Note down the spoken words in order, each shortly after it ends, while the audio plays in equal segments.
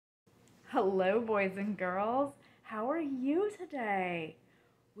Hello, boys and girls. How are you today?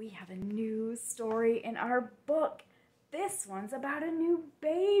 We have a new story in our book. This one's about a new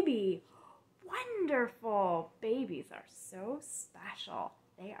baby. Wonderful! Babies are so special.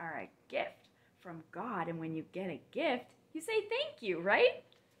 They are a gift from God, and when you get a gift, you say thank you, right?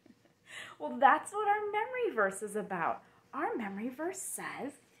 Well, that's what our memory verse is about. Our memory verse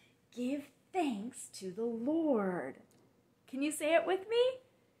says, "Give thanks to the Lord." Can you say it with me?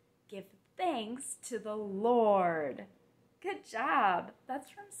 Give thanks to the Lord. Good job.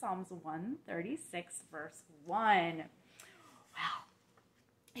 That's from Psalms 136, verse 1. Well,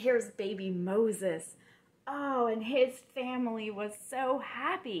 here's baby Moses. Oh, and his family was so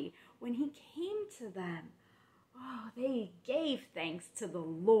happy when he came to them. Oh, they gave thanks to the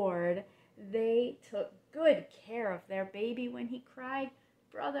Lord. They took good care of their baby when he cried.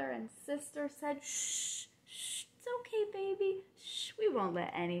 Brother and sister said, "Shh, shh, it's okay, baby. Shh, we won't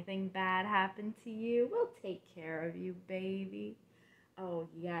let anything bad happen to you. We'll take care of you, baby." Oh,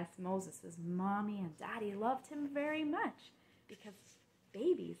 yes, Moses' mommy and daddy loved him very much because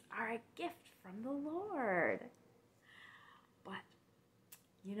babies are a gift from the Lord. But,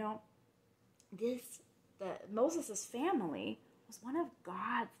 you know, Moses' family was one of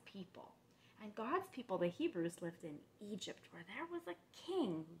God's people. And God's people, the Hebrews, lived in Egypt, where there was a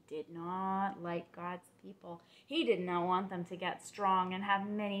king who did not like God's people. He did not want them to get strong and have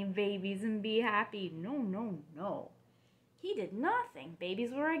many babies and be happy. No, no, no. He did not think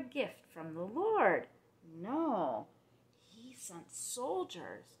babies were a gift from the Lord. No. He sent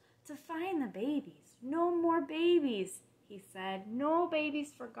soldiers to find the babies. No more babies, he said. No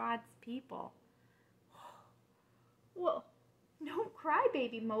babies for God's people. Well, don't cry,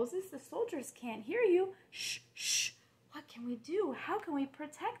 baby Moses. The soldiers can't hear you. Shh, shh. What can we do? How can we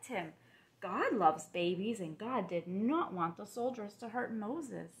protect him? God loves babies, and God did not want the soldiers to hurt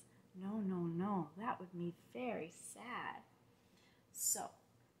Moses. No, no, no. That would be very sad. So,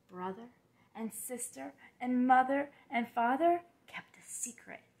 brother and sister and mother and father kept a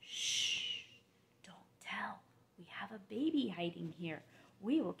secret. Shh. Don't tell. We have a baby hiding here.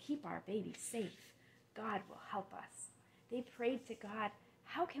 We will keep our baby safe. God will help us. They prayed to God,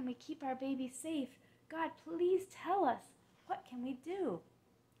 "How can we keep our baby safe? God, please tell us. What can we do?"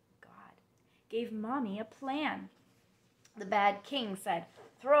 God gave Mommy a plan. The bad king said,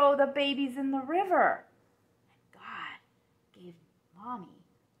 "Throw the babies in the river." And God gave Mommy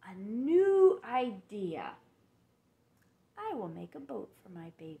a new idea. "I will make a boat for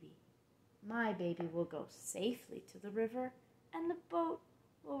my baby. My baby will go safely to the river, and the boat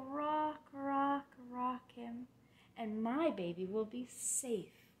will rock, rock, rock him. And my baby will be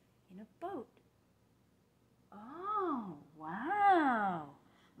safe in a boat." Oh, wow.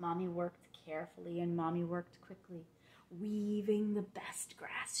 Mommy worked carefully and Mommy worked quickly, weaving the best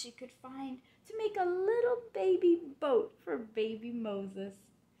grass she could find to make a little baby boat for baby Moses.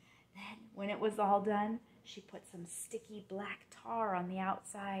 Then, when it was all done, she put some sticky black tar on the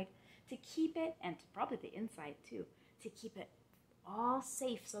outside to keep it, and probably the inside too, to keep it all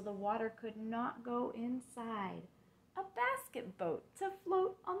safe so the water could not go inside. A basket boat to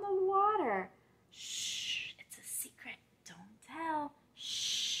float on the water. Shh, it's a secret. Don't tell.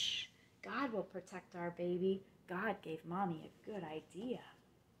 Shh. God will protect our baby. God gave Mommy a good idea.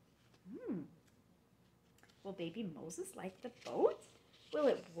 Will baby Moses like the boat? Will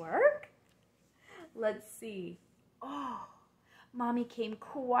it work? Let's see. Oh, Mommy came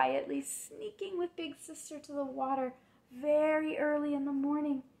quietly sneaking with Big Sister to the water very early in the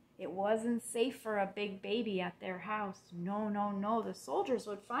morning. It wasn't safe for a big baby at their house. No, no, no. The soldiers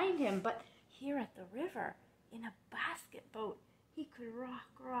would find him. But here at the river, in a basket boat, he could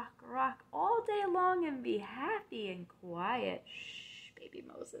rock, rock, rock all day long and be happy and quiet. Shh, baby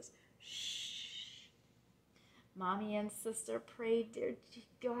Moses. Shh. Mommy and sister prayed, "Dear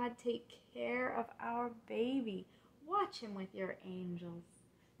God, take care of our baby. Watch him with your angels."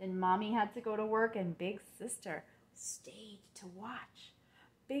 Then Mommy had to go to work, and Big Sister stayed to watch.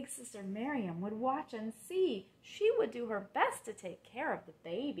 Big Sister Miriam would watch and see. She would do her best to take care of the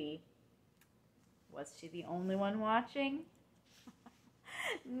baby. Was she the only one watching?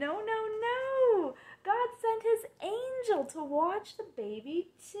 No, no, no. God sent his angel to watch the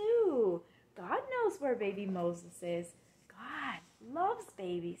baby too. God knows where baby Moses is. God loves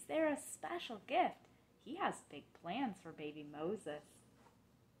babies. They're a special gift. He has big plans for baby Moses.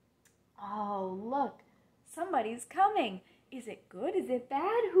 Oh, look. Somebody's coming. Is it good? Is it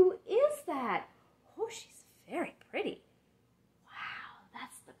bad? Who is that? Oh, she's very pretty. Wow,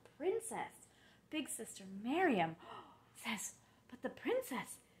 that's the princess. Big Sister Miriam says, "But the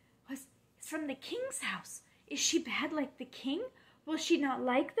princess is from the king's house. Is she bad like the king? Will she not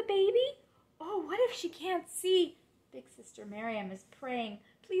like the baby?" Oh, what if she can't see? Big Sister Miriam is praying.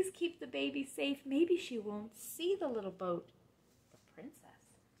 Please keep the baby safe. Maybe she won't see the little boat. The princess.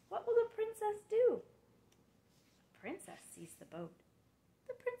 What will the princess do? The princess sees the boat.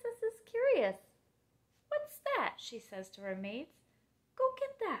 The princess is curious. What's that? She says to her maids. Go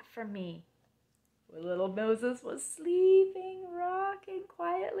get that for me. Well, little Moses was sleeping, rocking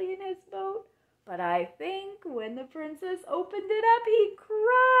quietly in his boat. But I think when the princess opened it up, he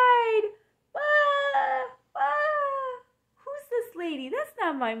cried. Wah! Wah! Who's this lady? That's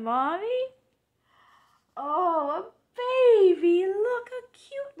not my mommy. Oh, a baby. Look, a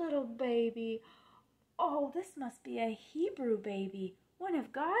cute little baby. Oh, this must be a Hebrew baby, one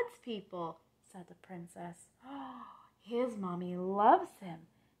of God's people, said the princess. Oh, his mommy loves him.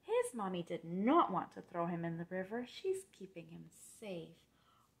 His mommy did not want to throw him in the river. She's keeping him safe.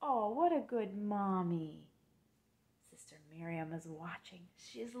 Oh, what a good mommy. Sister Miriam is watching.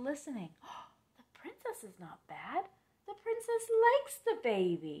 She is listening. Oh, the princess is not bad. The princess likes the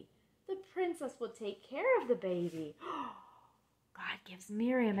baby. The princess will take care of the baby. Oh, God gives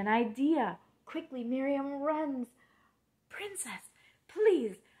Miriam an idea. Quickly, Miriam runs. Princess,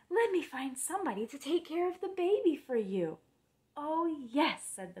 please, let me find somebody to take care of the baby for you. Oh, yes,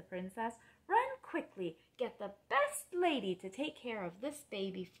 said the princess. Run quickly. Get the best lady to take care of this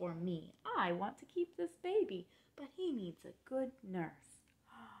baby for me. I want to keep this baby, but he needs a good nurse.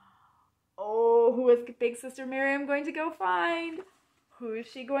 Oh, who is Big Sister Miriam going to go find? Who is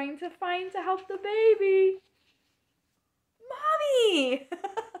she going to find to help the baby? Mommy!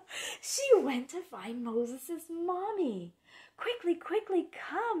 She went to find Moses' mommy. Quickly, quickly,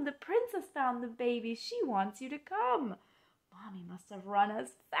 come. The princess found the baby. She wants you to come. Mommy must have run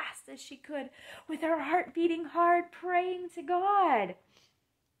as fast as she could, with her heart beating hard, praying to God.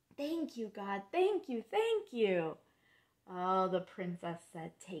 Thank you, God. Thank you. Thank you. Oh, the princess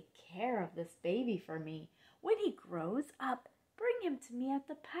said, take care of this baby for me. When he grows up, bring him to me at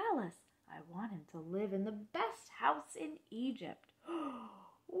the palace. I want him to live in the best house in Egypt.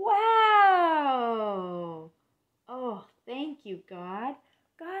 Wow! Oh, thank you, God.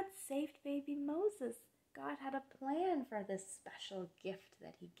 God saved baby Moses. God had a plan for this special gift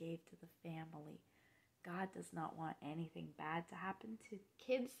that he gave to the family. God does not want anything bad to happen to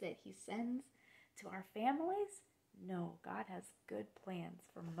kids that he sends to our families. No, God has good plans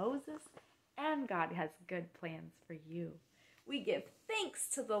for Moses, and God has good plans for you. We give thanks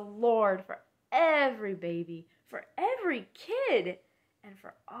to the Lord for every baby, for every kid, and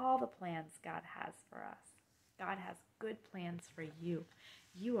for all the plans God has for us. God has good plans for you.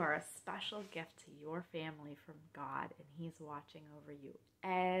 You are a special gift to your family from God, and he's watching over you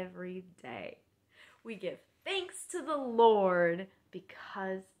every day. We give thanks to the Lord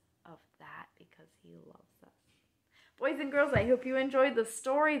because of that, because he loves us. Boys and girls, I hope you enjoyed the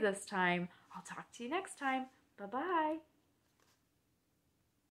story this time. I'll talk to you next time. Bye-bye.